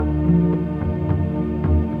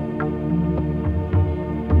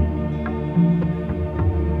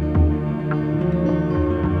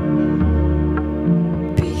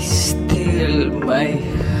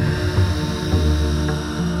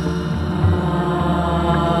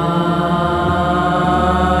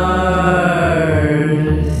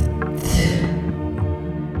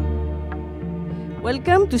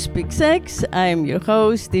to Speak Sex. I am your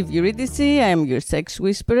host, Steve Eurydice. I am your sex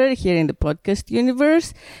whisperer here in the podcast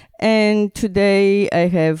universe. And today I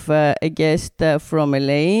have a guest from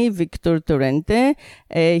LA, Victor Torrente.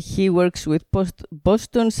 He works with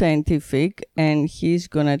Boston Scientific, and he's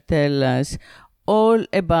going to tell us all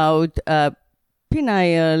about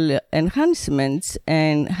penile enhancements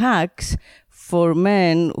and hacks for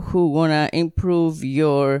men who want to improve if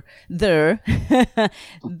you're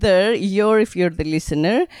the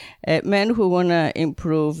listener, men who want to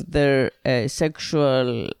improve their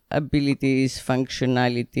sexual abilities,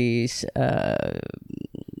 functionalities,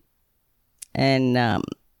 and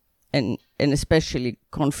especially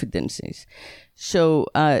confidences. So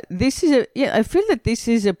this is I feel that this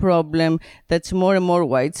is a problem that's more and more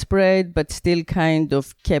widespread, but still kind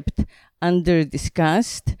of kept under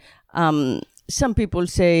discussed. Some people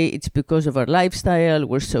say it's because of our lifestyle.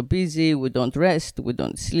 We're so busy. We don't rest. We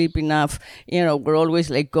don't sleep enough. We're always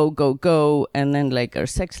like go, go, go. And then like our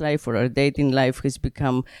sex life or our dating life has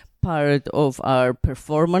become part of our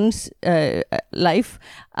performance life.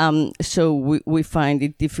 So we find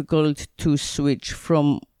it difficult to switch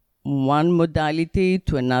from one modality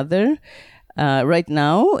to another. Right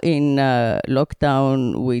now in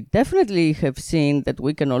lockdown, we definitely have seen that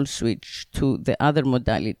we can all switch to the other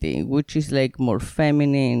modality, which is like more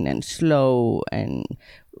feminine and slow and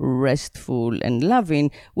restful and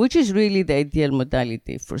loving, which is really the ideal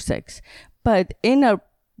modality for sex. But in our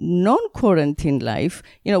non-quarantine life,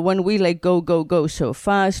 when we like go, go, go so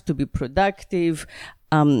fast to be productive,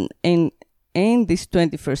 in this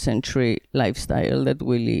 21st century lifestyle that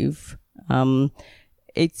we live,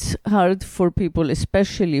 it's hard for people,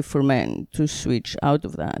 especially for men, to switch out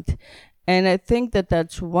of that. And I think that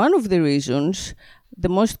that's one of the reasons, the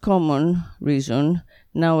most common reason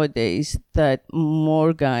nowadays, that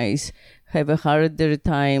more guys have a harder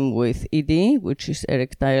time with ED, which is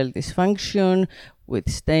erectile dysfunction, with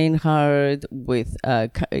staying hard, with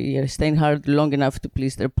staying hard long enough to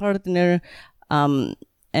please their partner,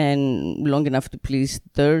 and long enough to please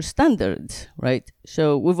their standards, right?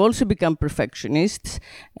 So we've also become perfectionists,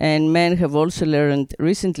 and men have also learned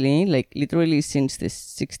recently, like literally since the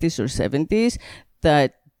 60s or 70s,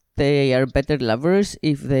 that they are better lovers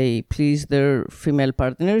if they please their female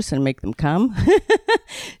partners and make them come.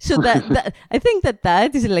 So that I think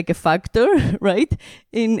that is like a factor, right,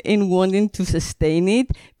 in wanting to sustain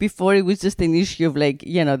it. Before it was just an issue of like,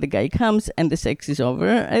 the guy comes and the sex is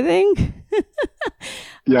over, I think.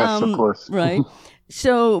 Yes, of course. Right.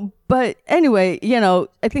 So, but anyway,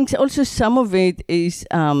 I think also some of it is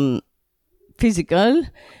physical.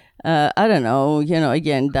 I don't know,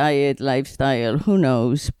 again, diet, lifestyle, who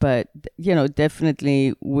knows? But,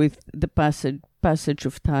 definitely with the passage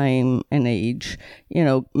of time and age,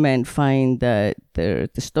 men find that their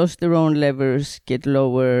testosterone levels get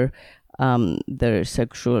lower, their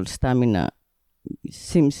sexual stamina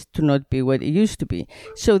seems to not be what it used to be.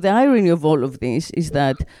 So the irony of all of this is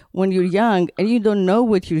that when you're young and you don't know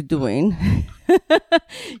what you're doing,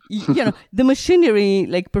 the machinery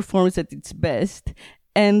like performs at its best.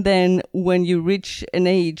 And then when you reach an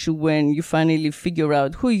age when you finally figure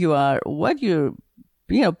out who you are, what your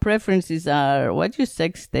preferences are, what your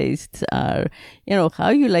sex tastes are, how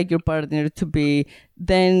you like your partner to be,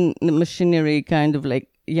 then the machinery kind of like,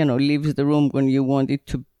 leaves the room when you want it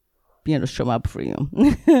to show up for you.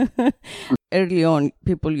 Early on,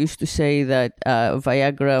 people used to say that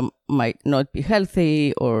Viagra might not be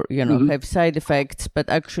healthy or, have side effects, but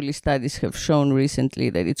actually studies have shown recently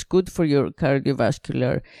that it's good for your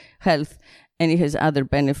cardiovascular health and it has other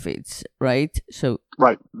benefits, right?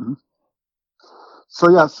 Right. Mm-hmm.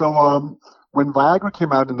 So when Viagra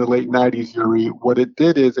came out in the late 90s, Yuri, what it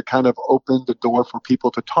did is it kind of opened the door for people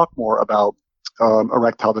to talk more about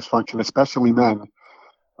erectile dysfunction, especially men.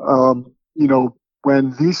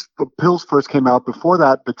 When these pills first came out, before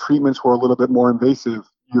that, the treatments were a little bit more invasive.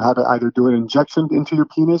 You had to either do an injection into your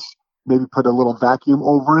penis, maybe put a little vacuum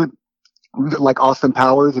over it, like Austin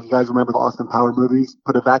Powers, if you guys remember the Austin Powers movies,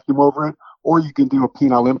 put a vacuum over it, or you can do a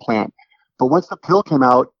penile implant. But once the pill came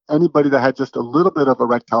out, anybody that had just a little bit of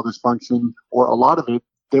erectile dysfunction or a lot of it,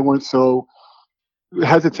 they weren't so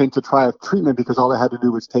hesitant to try a treatment because all they had to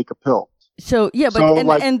do was take a pill. So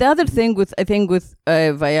and the other thing with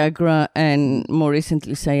Viagra and more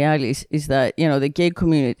recently Cialis is that the gay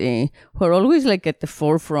community, who are always like at the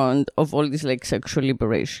forefront of all this like sexual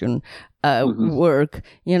liberation work,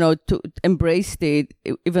 to embrace it,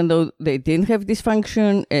 even though they didn't have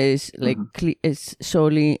dysfunction, is like is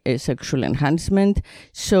solely a sexual enhancement.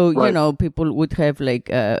 So people would have like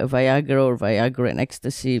Viagra or Viagra and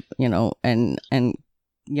ecstasy, and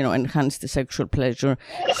enhance the sexual pleasure.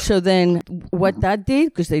 So then what that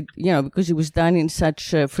did, because it was done in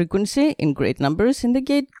such frequency, in great numbers in the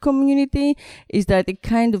gay community, is that it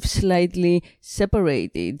kind of slightly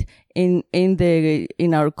separated in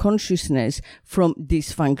our consciousness from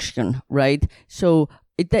dysfunction, right? So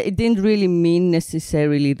it didn't really mean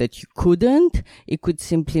necessarily that you couldn't. It could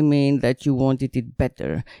simply mean that you wanted it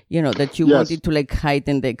better, that you wanted to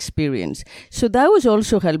heighten the experience. So that was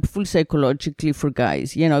also helpful psychologically for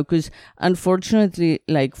guys, because unfortunately,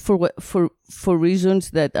 for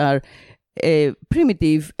reasons that are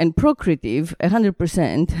primitive and procreative,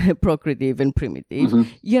 100% procreative and primitive,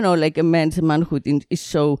 a man's manhood is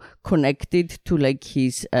so connected to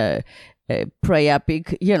his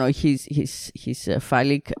priapic, his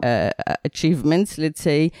phallic achievements, let's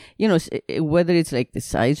say, whether it's the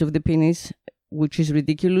size of the penis, which is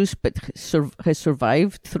ridiculous, but has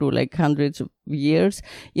survived through hundreds of years,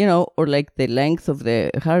 or the length of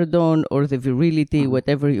the hard-on or the virility,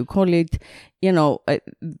 whatever you call it,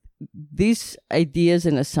 these ideas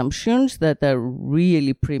and assumptions that are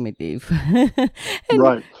really primitive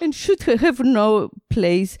and should have no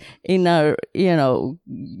place in our,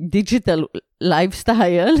 digital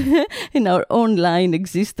lifestyle, in our online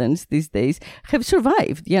existence these days, have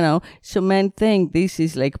survived, So men think this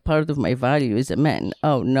is part of my value as a man.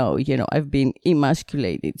 Oh no, I've been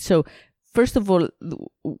emasculated. So first of all,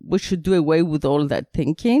 we should do away with all that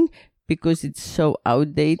thinking, because it's so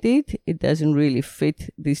outdated. It doesn't really fit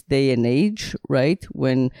this day and age, right?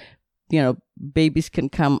 When, babies can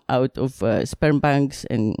come out of sperm banks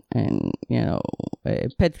and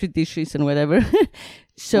Petri dishes and whatever.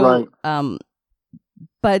 So,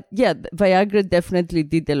 but yeah, Viagra definitely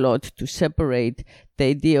did a lot to separate the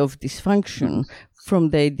idea of dysfunction from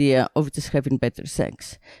the idea of just having better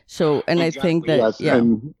sex. So, and I think that,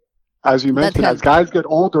 and as you mentioned, as guys get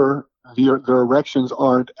older, their erections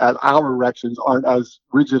our erections aren't as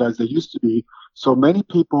rigid as they used to be. So many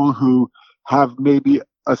people who have maybe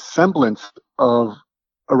a semblance of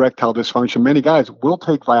erectile dysfunction, many guys will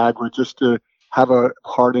take Viagra just to have a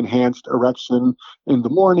hard enhanced erection in the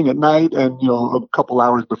morning, at night, and a couple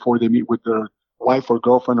hours before they meet with their wife or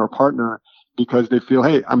girlfriend or partner, because they feel,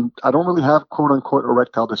 hey, I don't really have quote unquote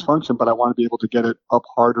erectile dysfunction, but I want to be able to get it up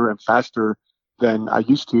harder and faster than I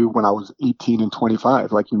used to when I was 18 and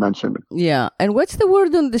 25, like you mentioned. Yeah. And what's the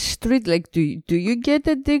word on the street? Do you get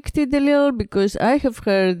addicted a little? Because I have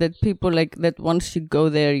heard that people that once you go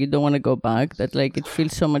there, you don't want to go back, that it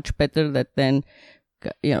feels so much better that then,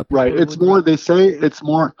 Right. It's more, they say it's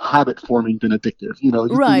more habit forming than addictive. You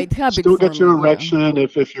habit still forming, get your erection.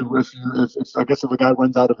 If I guess if a guy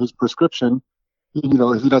runs out of his prescription,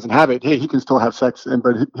 if he doesn't have it, hey, he can still have sex,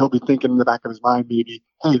 but he'll be thinking in the back of his mind, maybe,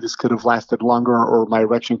 hey, this could have lasted longer, or my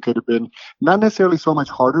erection could have been not necessarily so much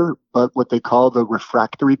harder, but what they call the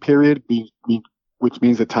refractory period, which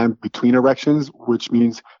means the time between erections, which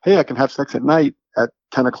means, hey, I can have sex at night at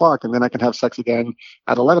 10 o'clock, and then I can have sex again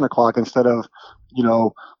at 11 o'clock instead of,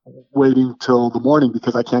 waiting till the morning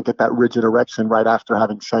because I can't get that rigid erection right after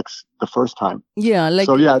having sex the first time. Yeah, like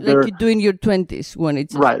you do in your 20s when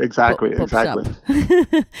it's right. Exactly. And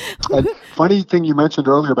funny thing you mentioned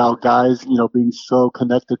earlier about guys, being so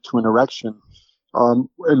connected to an erection.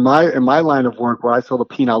 In my line of work where I sell the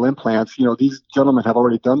penile implants, these gentlemen have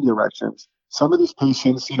already done the erections. Some of these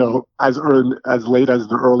patients, as late as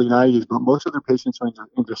the early 90s, but most of their patients are in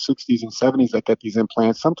their 60s and 70s that get these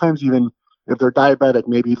implants. Sometimes even if they're diabetic,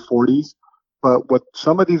 maybe 40s. But what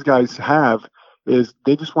some of these guys have is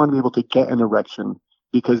they just want to be able to get an erection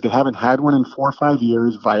because they haven't had one in 4 or 5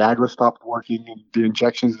 years. Viagra stopped working and the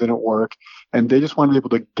injections didn't work. And they just want to be able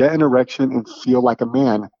to get an erection and feel like a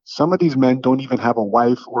man. Some of these men don't even have a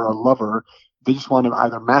wife or a lover. They just want to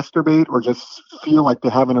either masturbate or just feel like they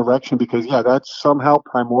have an erection because, that's somehow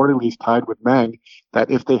primordially tied with men, that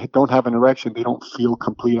if they don't have an erection, they don't feel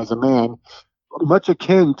complete as a man. Much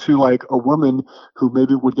akin to like a woman who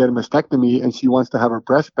maybe would get a mastectomy and she wants to have her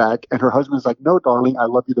breast back and her husband's like, no, darling, I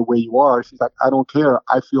love you the way you are. She's like, I don't care.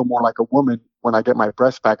 I feel more like a woman when I get my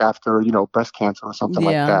breast back after, breast cancer or something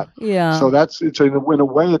like that. Yeah. So in a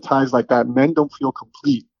way it ties like that. Men don't feel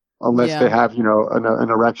complete unless they have, an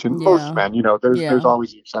erection. Most men, there's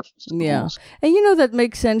always exceptions to the rules. And that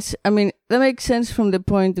makes sense. I mean, that makes sense from the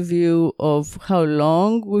point of view of how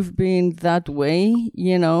long we've been that way,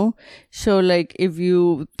 So like if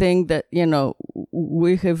you think that,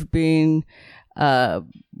 we have been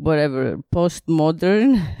postmodern,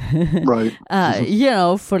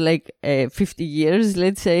 right? For like 50 years,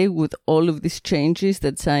 let's say, with all of these changes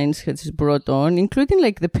that science has brought on, including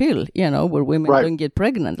like the pill, where women don't get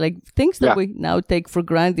pregnant, like things that we now take for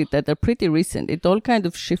granted that are pretty recent. It all kind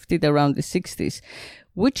of shifted around the 60s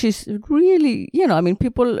which is really, I mean,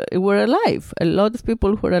 people were alive. A lot of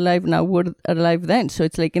people who are alive now were alive then. So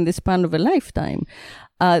it's like in the span of a lifetime.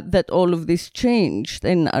 That all of this changed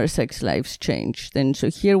and our sex lives changed. And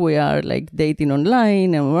so here we are like dating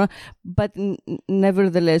online, but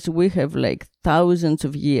nevertheless, we have like thousands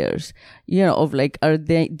of years, of like our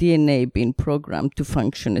DNA being programmed to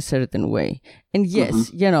function a certain way. And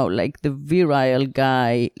yes, like the virile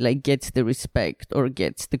guy like gets the respect or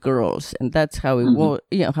gets the girls. And that's how it was,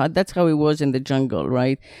 that's how it was in the jungle,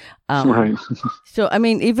 right? Right. So, I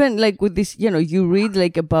mean, even like with this, you read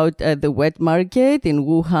like about the wet market in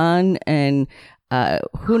Wuhan, and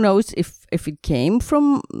who knows if it came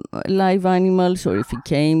from live animals or if it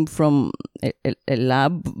came from a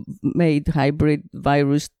lab-made hybrid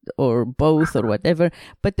virus or both or whatever.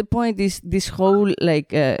 But the point is this whole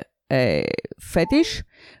like fetish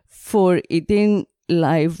for eating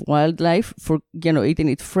live wildlife, for eating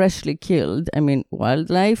it freshly killed. I mean,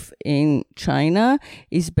 wildlife in China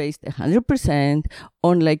is based 100%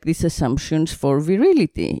 on like these assumptions for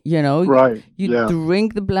virility. Right. You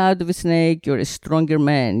drink the blood of a snake, you're a stronger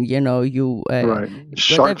man. Right.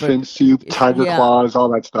 Shark fin soup, tiger claws, all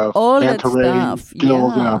that stuff. All that stuff.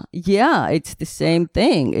 Gills, yeah, it's the same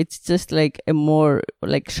thing. It's just like a more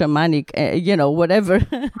like shamanic, whatever,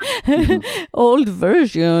 old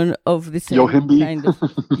version of the same Yohimbi. kind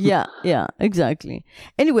of. Yeah, exactly.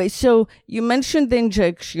 Anyway, so you mentioned the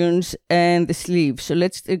injections and the sleeves. So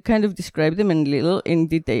let's kind of describe them in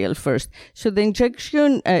detail first. So the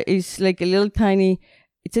injection is like a little tiny.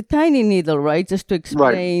 It's a tiny needle, right? Just to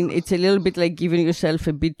explain, It's a little bit like giving yourself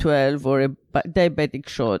a B12 or a diabetic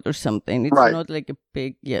shot or something. It's not like a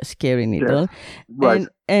big, scary needle. Yeah. Right.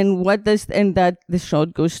 And that the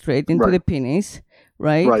shot goes straight into the penis,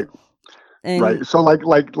 right? Right. And right. So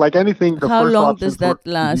like anything, the how first long does that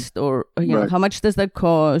last, or how much does that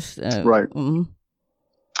cost? Right.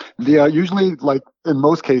 Usually, like in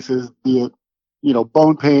most cases, the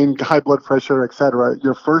bone pain, high blood pressure, etc.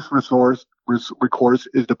 Your first recourse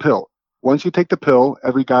is the pill. Once you take the pill,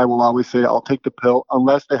 every guy will always say, "I'll take the pill,"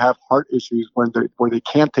 unless they have heart issues where they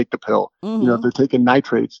can't take the pill. If they're taking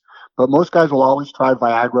nitrates. But most guys will always try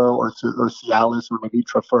Viagra or Cialis or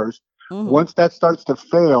Levitra first. Once that starts to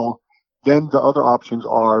fail, then the other options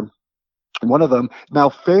are one of them. Now,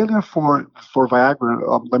 failure for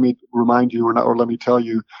Viagra, let me remind you, or let me tell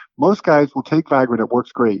you, most guys will take Viagra and it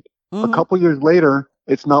works great. A couple years later,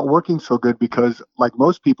 it's not working so good because, like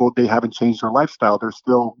most people, they haven't changed their lifestyle. They're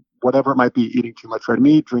still, whatever it might be, eating too much red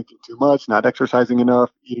meat, drinking too much, not exercising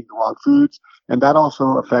enough, eating the wrong foods. And that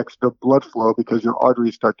also affects the blood flow because your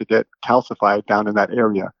arteries start to get calcified down in that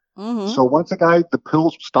area. So once the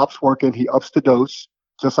pill stops working, he ups the dose.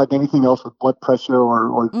 Just like anything else with blood pressure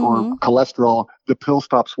or cholesterol, the pill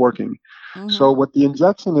stops working. So what the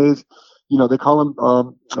injection is, they call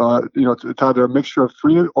them, it's either a mixture of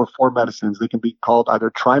 3 or 4 medicines. They can be called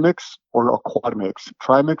either trimix or a quadmix.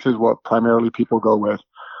 Trimix is what primarily people go with.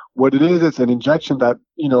 What it is, it's an injection that,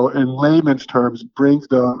 in layman's terms, brings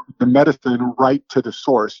the medicine right to the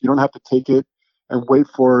source. You don't have to take it and wait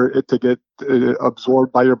for it to get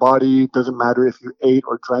absorbed by your body. It doesn't matter if you ate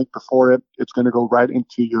or drank before it. It's going to go right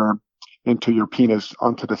into your penis,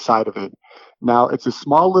 onto the side of it. Now, it's a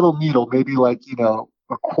small little needle, maybe like, a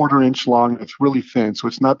 1/4 inch long. It's really thin. So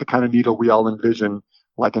it's not the kind of needle we all envision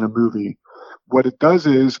like in a movie. What it does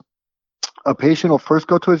is a patient will first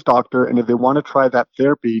go to his doctor, and if they want to try that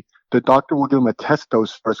therapy, the doctor will give them a test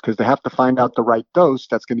dose first because they have to find out the right dose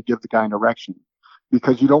that's going to give the guy an erection.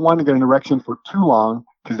 Because you don't want to get an erection for too long,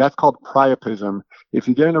 because that's called priapism. If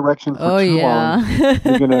you get an erection for too long,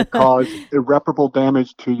 you're going to cause irreparable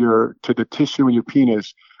damage to the tissue in your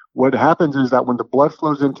penis. What happens is that when the blood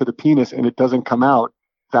flows into the penis and it doesn't come out,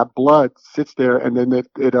 that blood sits there and then it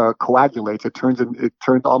coagulates. It turns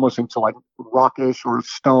almost into like rockish or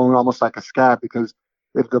stone, almost like a scab, because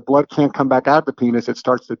if the blood can't come back out of the penis, it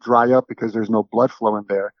starts to dry up because there's no blood flow in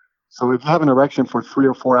there. So if you have an erection for 3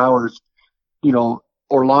 or 4 hours,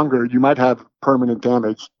 or longer, you might have permanent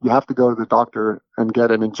damage. You have to go to the doctor and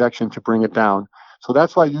get an injection to bring it down. So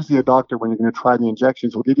that's why usually a doctor, when you're going to try the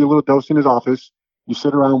injections, will give you a little dose in his office. You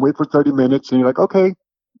sit around, wait for 30 minutes, and you're like, okay,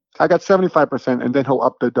 I got 75%, and then he'll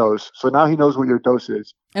up the dose. So now he knows what your dose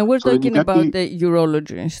is. And we're talking about the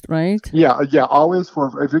urologist, right? Yeah. Always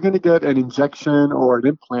if you're going to get an injection or an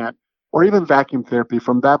implant or even vacuum therapy,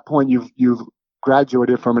 from that point you've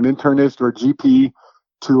graduated from an internist or a GP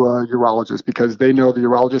to a urologist, because they know the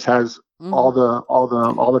urologist has all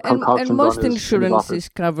the concoctions and most on his insurances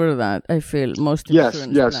cover that. I feel most insurance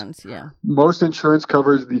plans, yeah. Most insurance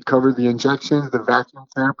cover the injections, the vacuum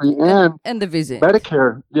therapy, and the visit.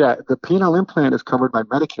 Medicare. Yeah, the penile implant is covered by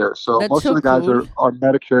Medicare, so most of the guys are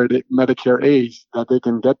Medicare age that they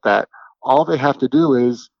can get that. All they have to do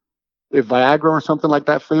is, if Viagra or something like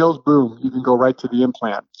that fails, boom, you can go right to the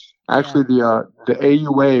implant. Actually, the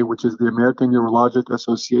AUA, which is the American Urologic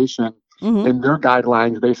Association, in their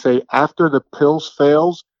guidelines, they say after the pills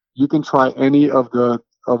fails, you can try any of the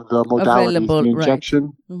modalities, the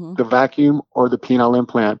injection, the vacuum, or the penile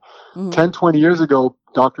implant. 10, 20 years ago,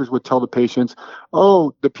 doctors would tell the patients,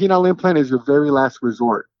 oh, the penile implant is your very last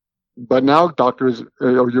resort. But now doctors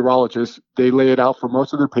or urologists, they lay it out for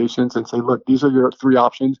most of their patients and say, look, these are your 3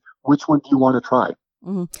 options. Which one do you want to try?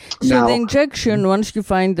 So now, the injection, once you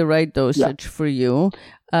find the right dosage for you,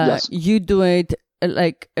 you do it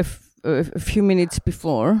like a few minutes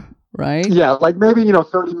before, right? Yeah, like maybe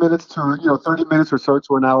 30 minutes or so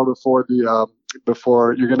to an hour before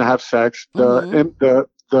before you're going to have sex.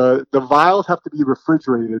 The vials have to be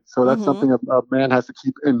refrigerated, so that's something a man has to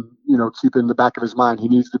keep in the back of his mind. He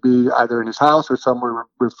needs to be either in his house or somewhere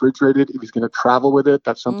refrigerated. If he's going to travel with it,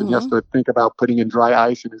 that's something he has to think about putting in dry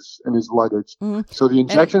ice in his luggage. So the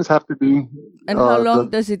injections have to be. And how long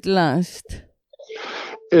does it last?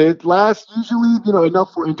 It lasts usually,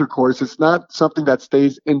 enough for intercourse. It's not something that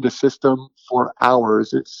stays in the system for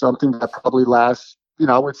hours. It's something that probably lasts,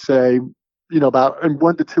 I would say, about in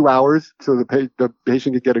 1 to 2 hours, so the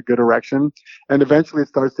patient can get a good erection, and eventually it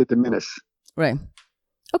starts to diminish. Right.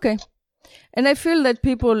 Okay. And I feel that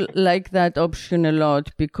people like that option a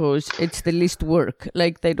lot because it's the least work.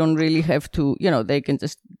 Like they don't really have to, they can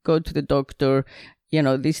just go to the doctor,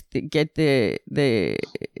 get the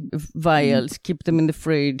vials, keep them in the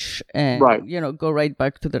fridge, and go right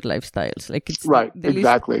back to their lifestyles. Like it's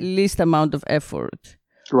the least amount of effort.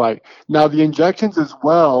 Right. Now the injections as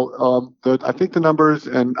well, I think the numbers,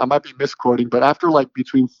 and I might be misquoting, but after like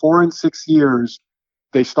between 4 and 6 years,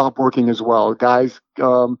 they stop working as well. Guys,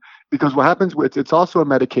 because what happens with it's also a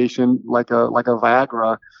medication like a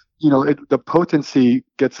Viagra. The potency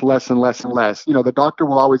gets less and less and less. The doctor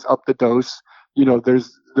will always up the dose.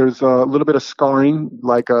 There's a little bit of scarring,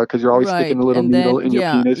 like because you're always sticking a little needle in your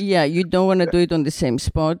penis. Yeah, you don't want to do it on the same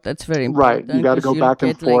spot. That's very important. Right, you got to go back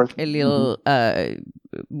and forth. Like a little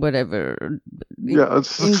whatever. Yeah, a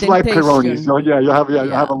slight pyroni. So you have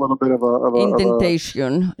a little bit of a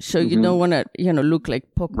indentation. So you don't want to look like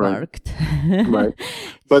pockmarked. Right.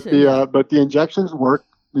 But the injections work.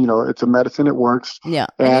 It's a medicine. It works. Yeah,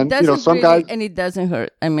 and some guys, and it doesn't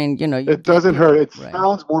hurt. I mean, it doesn't hurt. It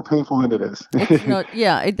sounds more painful than it is. It's not.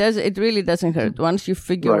 Yeah, it does. It really doesn't hurt once you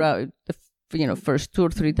figure out the first 2 or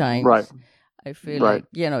 3 times. Right. I feel like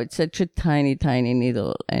it's such a tiny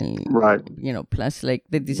needle, and plus like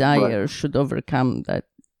the desire should overcome that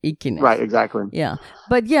ickiness. Right. Exactly. Yeah,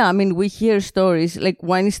 but I mean, we hear stories like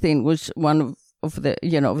Weinstein was one of the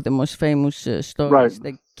of the most famous stories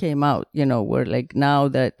that came out, where like now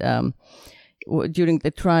that during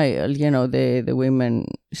the trial, the women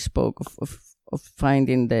spoke of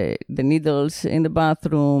finding the needles in the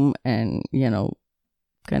bathroom and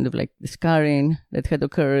kind of like the scarring that had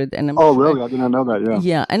occurred. And really? I did not know that. Yeah.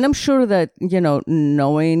 Yeah, and I'm sure that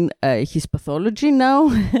knowing his pathology now,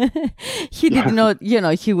 he did not.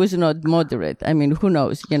 He was not moderate. I mean, who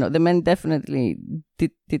knows? The men definitely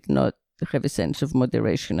did not have a sense of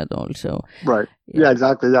moderation at all. So yeah,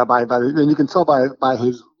 exactly. Yeah, by and you can tell by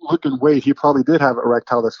his look and weight, he probably did have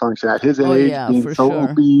erectile dysfunction at his age, being so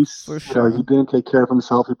obese. For sure. He didn't take care of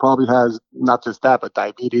himself. He probably has not just that, but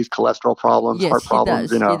diabetes, cholesterol problems, heart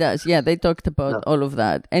problems. He does. Yeah, they talked about all of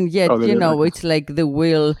that, and yet it's like the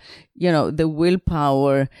will, the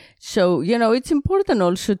willpower. So it's important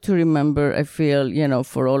also to remember. I feel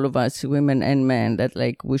for all of us, women and men, that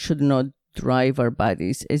like we should not drive our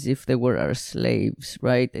bodies as if they were our slaves,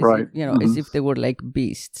 right? As if they were like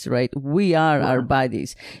beasts, right? We are our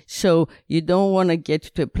bodies. So you don't want to get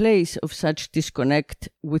to a place of such disconnect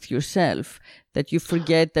with yourself that you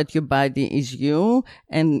forget that your body is you,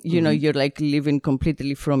 and you're like living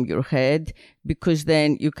completely from your head, because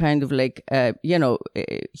then you kind of like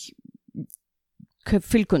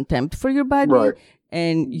feel contempt for your body. Right.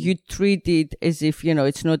 And you treat it as if,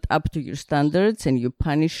 it's not up to your standards, and you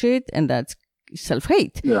punish it, and that's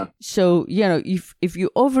self-hate. Yeah. So, if you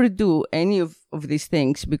overdo any of these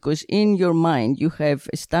things, because in your mind you have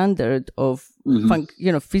a standard of,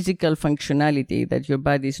 physical functionality that your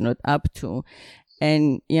body is not up to,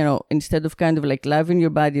 and, instead of kind of like loving your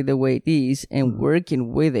body the way it is and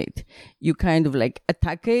working with it, you kind of like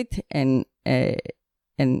attack it and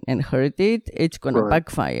and hurt it, it's going to Right.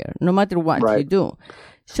 backfire no matter what you Right. do.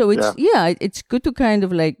 So it's good to kind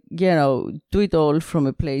of like, do it all from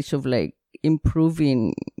a place of like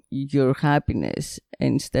improving your happiness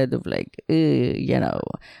instead of like,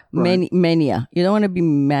 mania. You don't want to be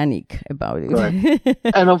manic about it. Right.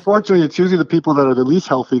 And unfortunately, it's usually the people that are the least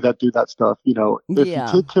healthy that do that stuff. You know, if you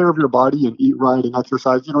take care of your body and eat right and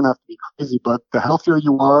exercise, you don't have to be crazy, but the healthier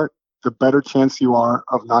you are, the better chance you are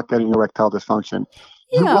of not getting erectile dysfunction.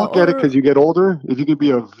 You won't get it because you get older. If you could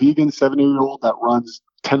be a vegan 70-year-old that runs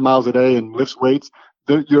 10 miles a day and lifts weights,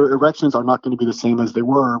 your erections are not going to be the same as they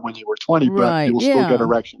were when you were 20, but you will still get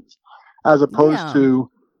erections. As opposed to,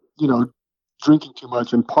 drinking too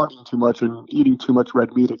much and partying too much and eating too much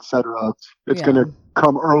red meat, etc. It's going to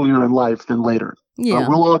come earlier in life than later.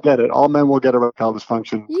 We'll all get it. All men will get erectile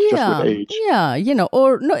dysfunction just with age. Yeah,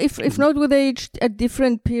 or no, if not with age, at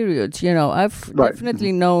different periods. I've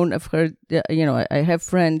definitely known, I've heard, I have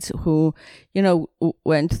friends who,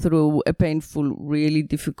 went through a painful, really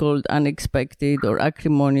difficult, unexpected or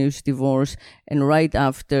acrimonious divorce, and right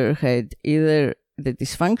after had either the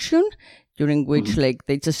dysfunction, during which like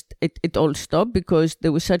they just it all stopped because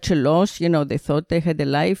there was such a loss. They thought they had a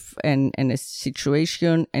life and a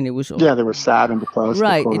situation, and it was all, they were sad and depressed.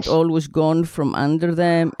 Right, it all was gone from under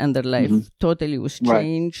them, and their life totally was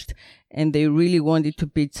changed. And they really wanted to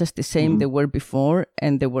be just the same they were before,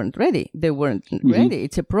 and they weren't ready. Ready.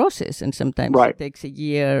 It's a process, and sometimes it takes a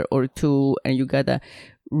year or two, and you gotta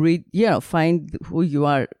find who you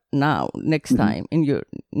are now, next time, in your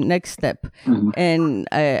next step. And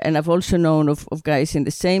I've also known of guys in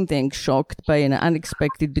the same thing, shocked by an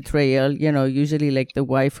unexpected betrayal. Usually like the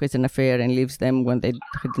wife has an affair and leaves them when they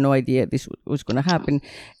had no idea this was going to happen.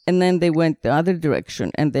 And then they went the other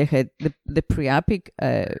direction, and they had the priapic,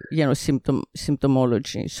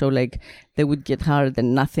 symptomology. So like they would get hard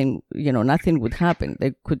and nothing would happen.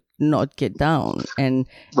 They could not get down. And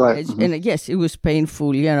and yes, it was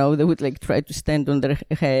painful. They would like try to stand on their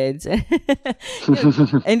heads,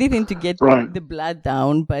 anything to get the blood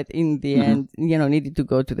down. But in the end, needed to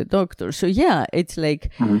go to the doctor. So yeah, it's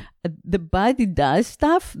like the body does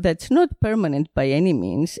stuff that's not permanent by any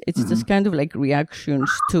means. It's just kind of like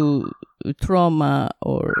reactions to trauma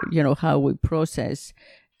or, how we process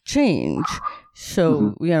change.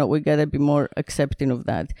 So, we gotta be more accepting of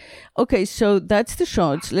that. Okay, so that's the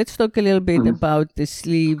shots. Let's talk a little bit about the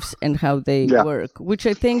sleeves and how they work, which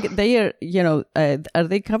I think they are, are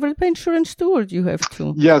they covered by insurance too, or do you have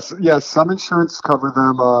to? Yes. Some insurance cover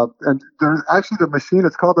them. And there's actually the machine,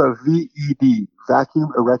 it's called a VED,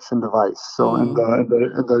 vacuum erection device. So in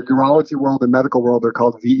the urology world and medical world, they're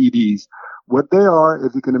called VEDs. What they are,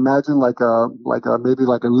 if you can imagine maybe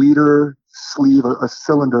like a liter sleeve, a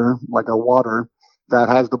cylinder, like a water, that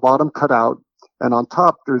has the bottom cut out, and on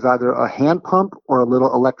top there's either a hand pump or a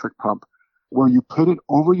little electric pump where you put it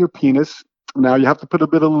over your penis. Now you have to put a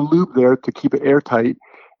bit of lube there to keep it airtight,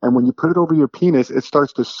 and when you put it over your penis, it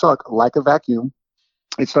starts to suck like a vacuum.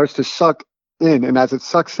 It starts to suck in, and as it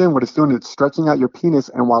sucks in, what it's doing is it's stretching out your penis,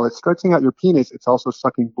 and while it's stretching out your penis, it's also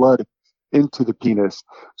sucking blood into the penis.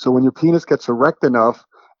 So when your penis gets erect enough,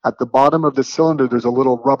 at the bottom of the cylinder there's a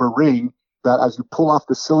little rubber ring that as you pull off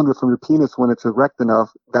the cylinder from your penis when it's erect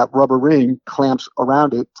enough, that rubber ring clamps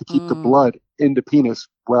around it to keep the blood in the penis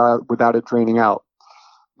without it draining out.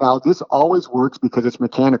 Now, this always works because it's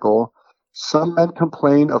mechanical. Some men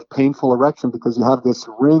complain of painful erection because you have this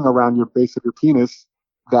ring around your base of your penis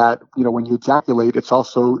that, when you ejaculate, it's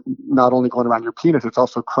also not only going around your penis, it's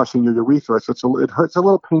also crushing your urethra. So it hurts a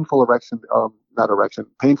little painful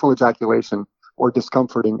painful ejaculation or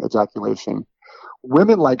discomforting ejaculation.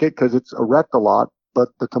 Women like it because it's erect a lot, but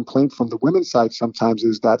the complaint from the women's side sometimes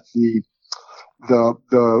is that the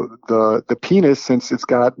penis, since it's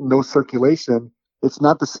got no circulation, it's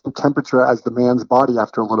not the same temperature as the man's body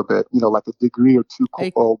after a little bit, like a degree or two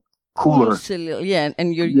cooler.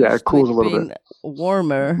 And you're it cools a little bit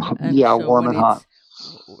warmer. And warm and hot.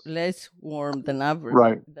 Less warm than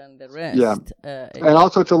average than the rest. And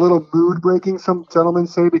also it's a little mood breaking, some gentlemen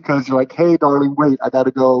say, because you're like, hey darling, wait, I gotta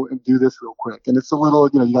go and do this real quick. And it's a little,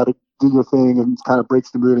 you gotta do your thing, and it kind of breaks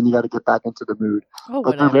the mood, and you gotta get back into the mood.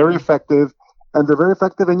 But they're very effective. And they're very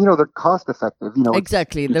effective, and they're cost effective.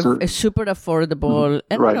 Exactly, they're super affordable,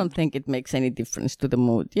 and I don't think it makes any difference to the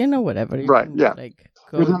mood. Whatever.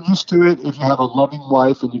 If you're used to it, if you have a loving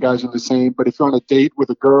wife and you guys are the same, but if you're on a date with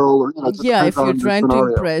a girl, or if you're trying to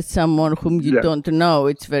impress someone whom you don't know,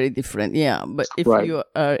 it's very different. Yeah, but if you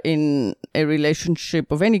are in a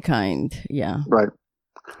relationship of any kind,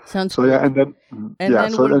 sounds good. And then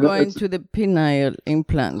we're going to the penile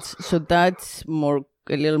implants. So that's a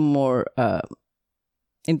little more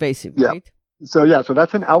invasive, right? So yeah, so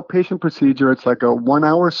that's an outpatient procedure. It's like a 1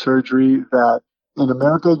 hour surgery that in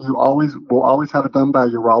America you always will always have it done by a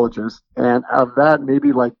urologist, and of that,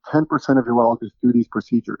 maybe like 10% of urologists do these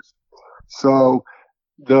procedures. So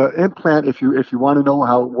the implant, if you want to know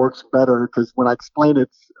how it works better, because when I explain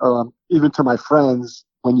it, even to my friends,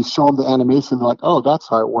 when you show them the animation, they're like, "Oh, that's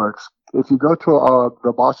how it works." If you go to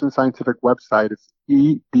the Boston Scientific website, it's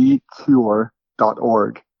edcure.org.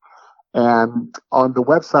 And on the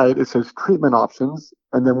website, it says treatment options.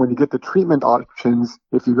 And then when you get the treatment options,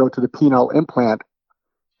 if you go to the penile implant,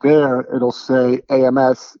 there it'll say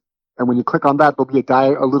AMS. And when you click on that, there'll be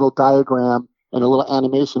a little diagram and a little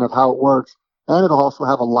animation of how it works. And it'll also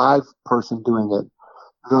have a live person doing it.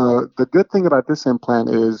 The good thing about this implant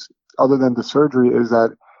is, other than the surgery, is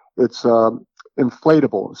that it's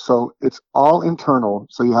inflatable. So it's all internal.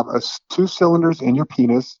 So you have two cylinders in your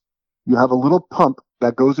penis. You have a little pump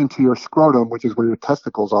that goes into your scrotum, which is where your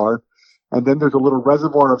testicles are. And then there's a little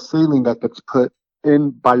reservoir of saline that gets put in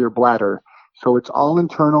by your bladder. So it's all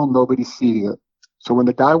internal. Nobody's seeing it. So when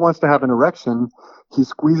the guy wants to have an erection, he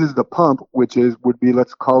squeezes the pump, which would be,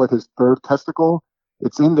 let's call it his third testicle.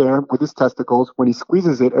 It's in there with his testicles. When he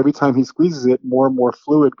squeezes it, every time he squeezes it, more and more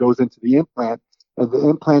fluid goes into the implant, and the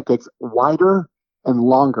implant gets wider and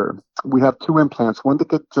longer. We have two implants, one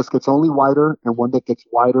that just gets only wider and one that gets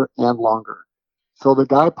wider and longer. So the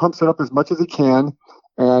guy pumps it up as much as he can,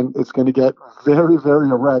 and it's going to get very, very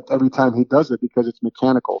erect every time he does it because it's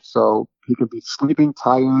mechanical. So he can be sleeping,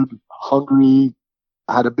 tired, hungry,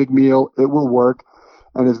 had a big meal. It will work.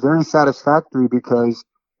 And it's very satisfactory because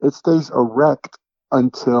it stays erect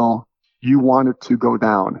until you want it to go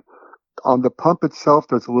down. On the pump itself,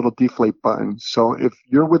 there's a little deflate button. So if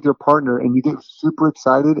you're with your partner and you get super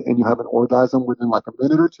excited and you have an orgasm within like a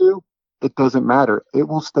minute or two, it doesn't matter. It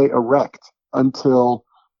will stay erect until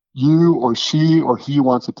you or she or he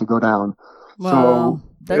wants it to go down. Wow,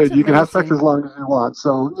 so you can have sex as long as you want.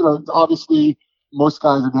 So, obviously most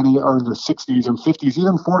guys are in their 60s and 50s,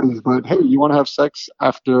 even 40s. But hey, you want to have sex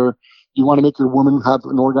after you want to make your woman have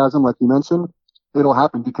an orgasm, like you mentioned, it'll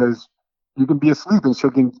happen because you can be asleep and she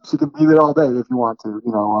can be there all day if you want to.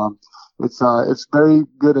 It's very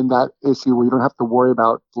good in that issue where you don't have to worry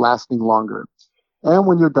about lasting longer. And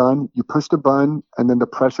when you're done, you push the button, and then the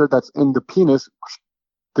pressure that's in the penis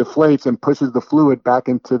deflates and pushes the fluid back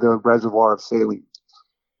into the reservoir of saline.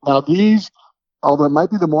 Now, these, although it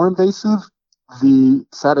might be the more invasive, the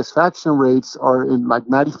satisfaction rates are in like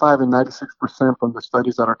 95 and 96% from the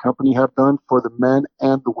studies that our company have done for the men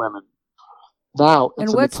and the women. Now,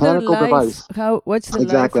 it's a mechanical device. What's the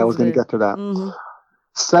exactly? Life I was going to get to that. Mm-hmm.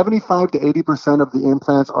 75 to 80% of the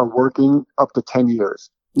implants are working up to 10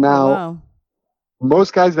 years. Now, wow.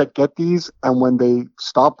 Most guys that get these, and when they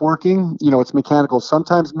stop working, it's mechanical.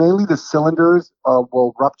 Sometimes, mainly the cylinders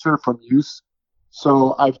will rupture from use.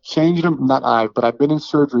 So I've changed them, not I, but I've been in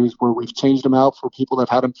surgeries where we've changed them out for people that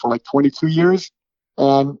had them for like 22 years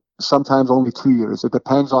and sometimes only 2 years. It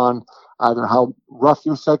depends on either how rough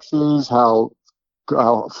your sex is, how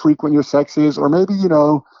frequent your sex is, or maybe,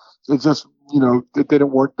 it just, it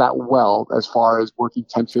didn't work that well as far as working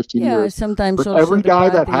 10, 15 years. Yeah, sometimes but every guy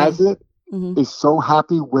that has it is so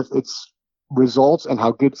happy with its results and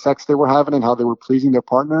how good sex they were having and how they were pleasing their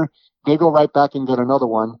partner. They go right back and get another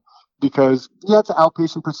one because, yeah, it's an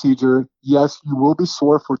outpatient procedure. Yes, you will be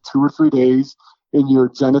sore for 2 or 3 days in your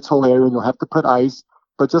genital area and you'll have to put ice.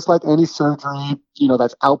 But just like any surgery,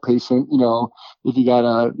 that's outpatient, if you got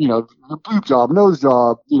a boob job, nose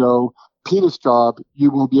job, penis job,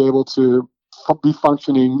 you will be able to be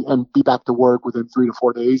functioning and be back to work within 3 to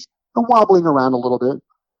 4 days. And wobbling around a little bit,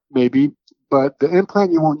 maybe. But the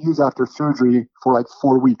implant you won't use after surgery for like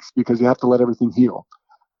 4 weeks because you have to let everything heal.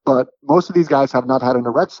 But most of these guys have not had an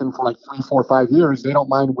erection for like 3, 4, 5 years. They don't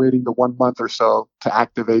mind waiting the 1 month or so to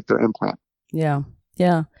activate their implant. Yeah.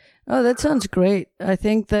 Yeah. Oh, that sounds great. I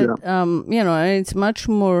think that, it's much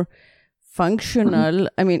more functional. Mm-hmm.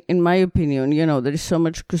 I mean, in my opinion, there is so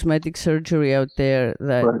much cosmetic surgery out there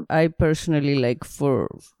that I personally like for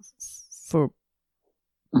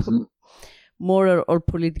mm-hmm. moral or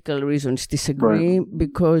political reasons disagree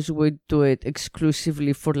because we do it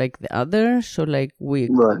exclusively for like the other. So like we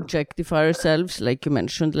objectify ourselves, like you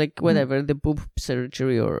mentioned, like whatever, the boob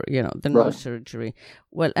surgery or, the nose surgery.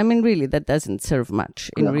 Well, I mean, really, that doesn't serve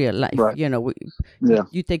much in real life.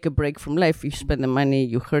 You take a break from life, you spend the money,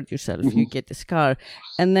 you hurt yourself, you get a scar,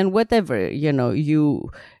 and then whatever,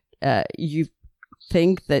 you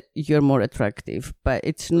think that you're more attractive, but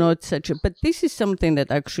it's not but this is something that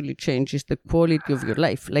actually changes the quality of your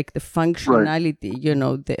life, like the functionality,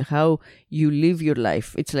 how you live your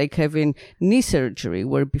life. It's like having knee surgery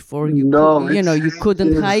where before you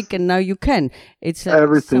couldn't hike and now you can. It's like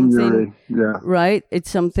everything something, right? It's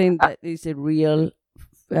something that is a real,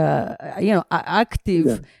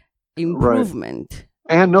 active improvement.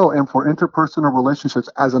 Right. And for interpersonal relationships,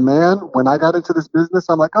 as a man, when I got into this business,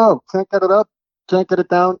 I'm like, oh, can't get it up, can't get it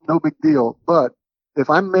down, no big deal. But if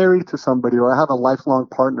I'm married to somebody or I have a lifelong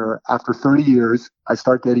partner, after 30 years, I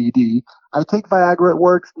start getting ED. I take Viagra, it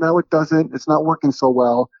works. Now it doesn't. It's not working so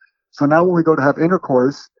well. So now when we go to have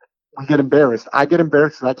intercourse, we get embarrassed. I get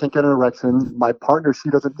embarrassed because I can't get an erection. My partner, she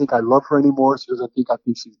doesn't think I love her anymore. She doesn't think I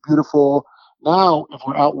think she's beautiful. Now, if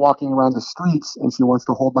we're out walking around the streets and she wants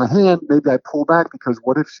to hold my hand, maybe I pull back because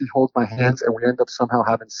what if she holds my hands and we end up somehow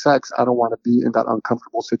having sex? I don't want to be in that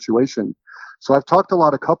uncomfortable situation. So I've talked to a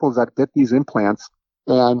lot of couples that get these implants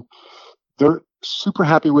and they're super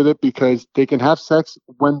happy with it because they can have sex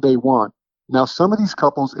when they want. Now, some of these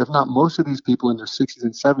couples, if not most of these people in their 60s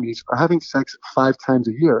and 70s, are having sex 5 times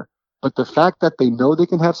a year. But the fact that they know they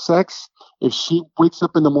can have sex, if she wakes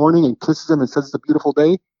up in the morning and kisses him and says it's a beautiful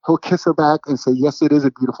day, he'll kiss her back and say, yes, it is a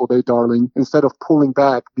beautiful day, darling, instead of pulling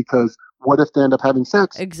back because what if they end up having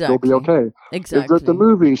sex? Exactly. They'll be okay. Exactly. If they're at the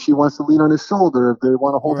movie, she wants to lean on his shoulder. If they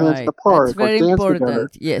want to hold hands in the park That's very or dance important. together.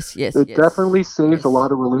 Yes. It definitely saves a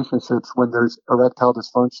lot of relationships when there's erectile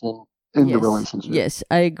dysfunction in the relationship. Yes,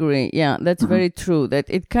 I agree. Yeah, that's very true. That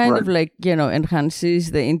it kind of like, enhances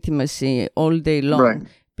the intimacy all day long. Right.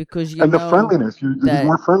 Because the friendliness, he's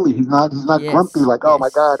more friendly. He's not grumpy like, oh my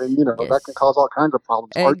God, and that can cause all kinds of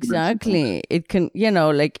problems. Exactly. It can,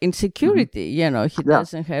 like insecurity. He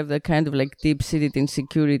doesn't have the kind of like deep-seated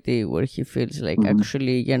insecurity where he feels like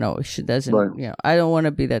actually, she doesn't. I don't want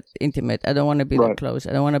to be that intimate. I don't want to be that close.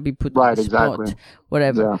 I don't want to be put on the spot.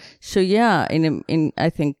 Whatever. Yeah. So in I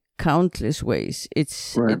think countless ways,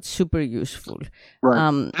 it's super useful.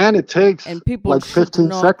 Right. And it takes people like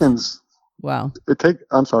 15 seconds. Wow.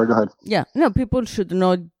 I'm sorry, go ahead. Yeah. No, people should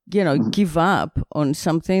not, give up on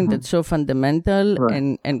something that's so fundamental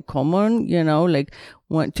and common,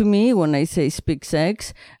 to me, when I say speak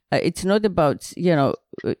sex, it's not about,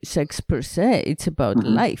 sex per se. It's about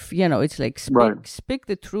life. It's like speak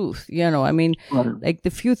the truth. Like the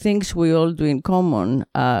few things we all do in common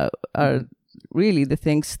are really the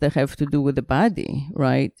things that have to do with the body,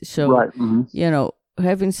 right? So,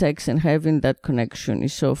 having sex and having that connection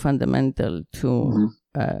is so fundamental to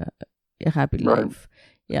a happy life.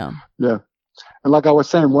 Yeah. And like I was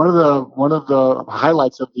saying, one of the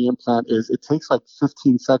highlights of the implant is it takes like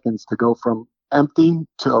 15 seconds to go from empty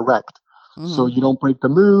to erect. So you don't break the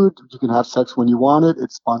mood. You can have sex when you want it.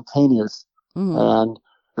 It's spontaneous. And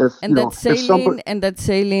that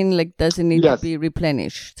saline like doesn't need to be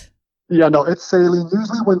replenished. Yeah, no, it's saline.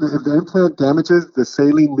 Usually if the implant damages, the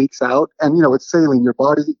saline leaks out. And, it's saline. Your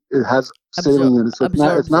body, it has saline in it. So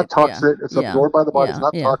it's not toxic. It's absorbed by the body. It's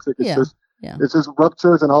not toxic. It just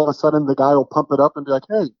ruptures and all of a sudden the guy will pump it up and be like,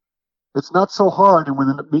 hey, it's not so hard. And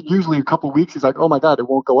within usually a couple of weeks, he's like, oh my God, it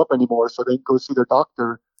won't go up anymore. So they go see their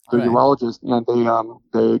doctor, their urologist, and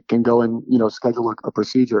they can go and, schedule a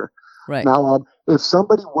procedure. Right. Now, if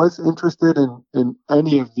somebody was interested in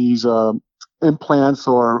any of these implants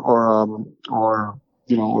or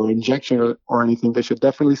injection or anything, they should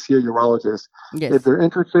definitely see a urologist. Yes. If they're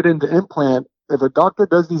interested in the implant, if a doctor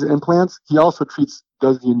does these implants, he also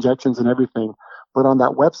does the injections and everything. But on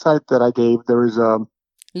that website that I gave, there is a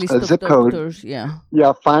zip code.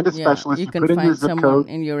 Find a specialist. You can put in find your zip someone code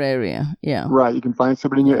in your area. Yeah. Right. You can find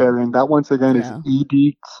somebody in your area. And that once again is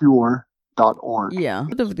edcure.org. Yeah.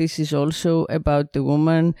 Part of this is also about the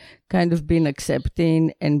woman kind of being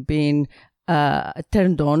accepting and being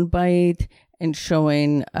turned on by it and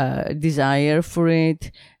showing desire for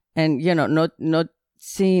it, and not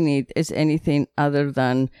seeing it as anything other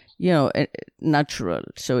than natural.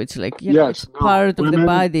 So it's like it's part of the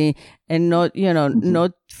body, and not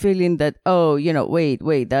not feeling that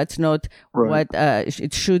wait, that's not what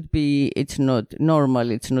it should be. It's not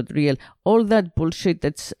normal. It's not real. All that bullshit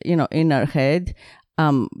that's in our head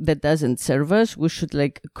that doesn't serve us, we should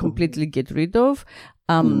like completely get rid of.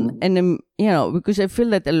 And because I feel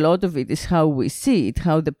that a lot of it is how we see it,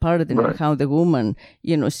 how the partner and how the woman,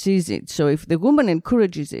 sees it. So if the woman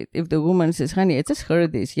encourages it, if the woman says, honey, I just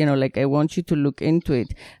heard this, like I want you to look into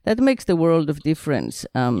it, that makes the world of difference.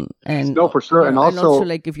 And no, for sure. And also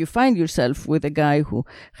like if you find yourself with a guy who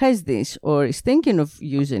has this or is thinking of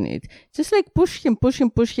using it, just like push him,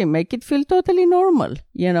 make it feel totally normal,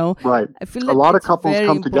 Right. I feel like a lot of couples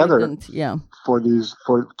come together. Yeah.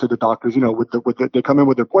 to the doctors, they come in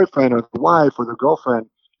with their boyfriend or their wife or their girlfriend.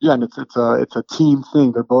 Yeah, and it's a team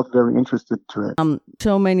thing. They're both very interested to it.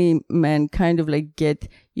 So many men kind of like get,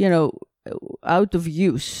 out of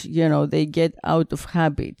use, they get out of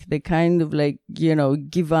habit. They kind of like,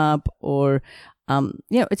 give up or,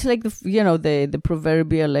 it's like the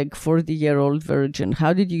proverbial like 40-year-old virgin.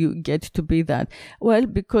 How did you get to be that? Well,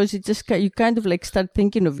 because it just you kind of like start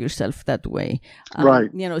thinking of yourself that way, right?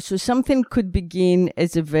 So something could begin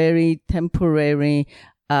as a very temporary,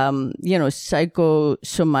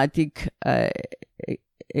 psychosomatic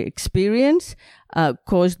experience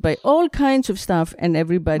caused by all kinds of stuff, and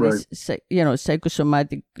everybody's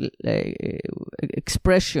psychosomatic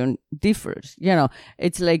expression differs.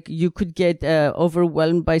 It's like you could get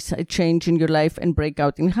overwhelmed by a change in your life and break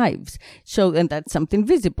out in hives. So, and that's something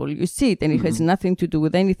visible. You see it, and it has nothing to do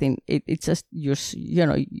with anything. It's just you're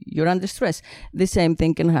under stress. The same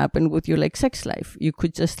thing can happen with your like sex life. You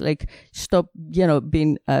could just like stop,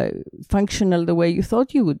 being functional the way you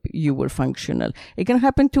thought you were functional. It can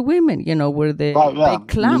happen to women, where they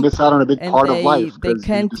clamp. You miss out on a big part of life. They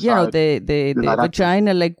can't, the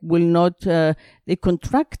vagina like will not, they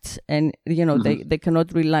contract, and, they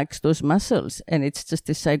cannot relax those muscles, and it's just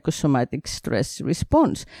a psychosomatic stress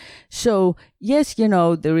response. So, yes,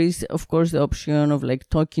 there is, of course, the option of like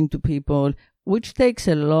talking to people, which takes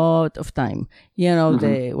a lot of time,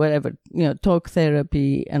 talk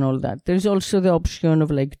therapy and all that. There's also the option of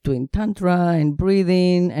like doing tantra and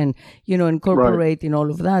breathing and, incorporating all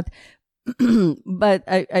of that. But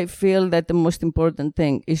I feel that the most important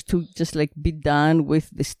thing is to just like be done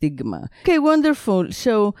with the stigma. Okay, wonderful.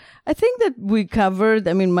 So I think that we covered,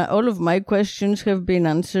 all of my questions have been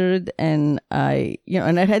answered, and I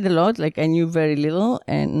had a lot, like I knew very little,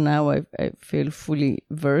 and now I feel fully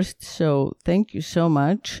versed. So thank you so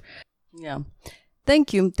much. Yeah.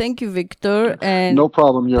 Thank you, Victor, and no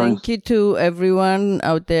problem. Thank you to everyone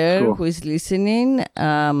out there who is listening.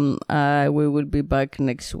 We will be back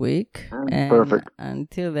next week. And perfect.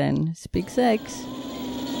 Until then, speak sex.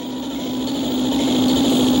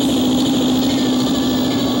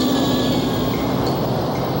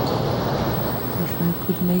 If I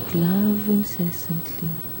could make love incessantly,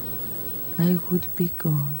 I would be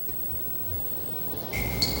God.